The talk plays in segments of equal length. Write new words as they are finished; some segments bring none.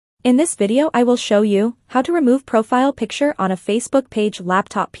In this video I will show you how to remove profile picture on a Facebook page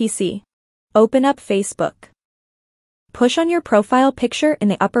laptop PC. Open up Facebook. Push on your profile picture in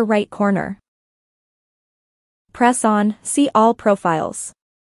the upper right corner. Press on See All Profiles.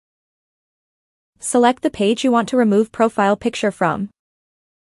 Select the page you want to remove profile picture from.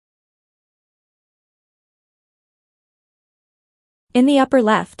 In the upper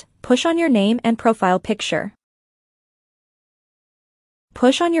left, push on your name and profile picture.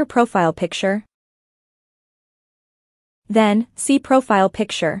 Push on your profile picture. Then, see Profile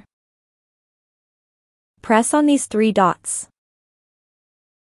Picture. Press on these three dots.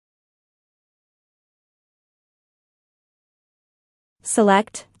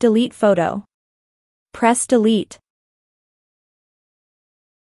 Select Delete Photo. Press Delete.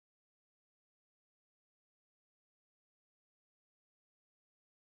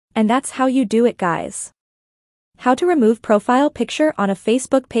 And that's how you do it, guys. How to remove profile picture on a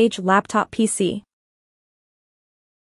Facebook page laptop PC.